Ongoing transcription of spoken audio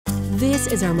This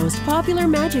is our most popular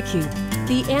MagiCube,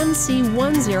 the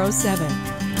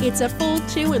MC107. It's a full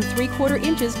 2 3/4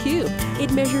 inches cube.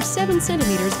 It measures 7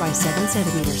 centimeters by 7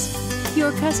 centimeters.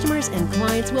 Your customers and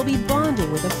clients will be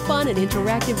bonding with a fun and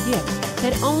interactive gift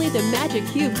that only the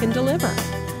MagiCube can deliver.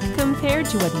 Compared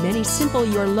to what many simple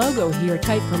 "your logo here"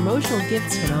 type promotional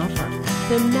gifts can offer,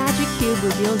 the MagiCube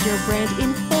reveals your brand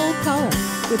in full color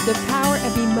with the power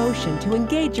of emotion to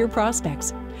engage your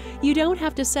prospects. You don't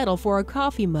have to settle for a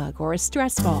coffee mug or a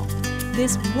stress ball.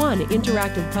 This one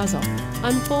interactive puzzle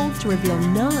unfolds to reveal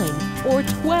 9 or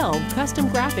 12 custom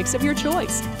graphics of your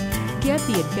choice. Get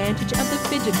the advantage of the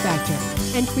fidget factor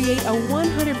and create a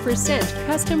 100%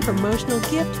 custom promotional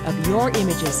gift of your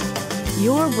images.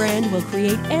 Your brand will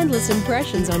create endless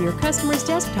impressions on your customer's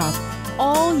desktop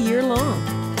all year long.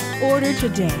 Order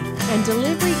today, and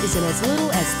delivery is in as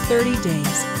little as 30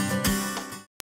 days.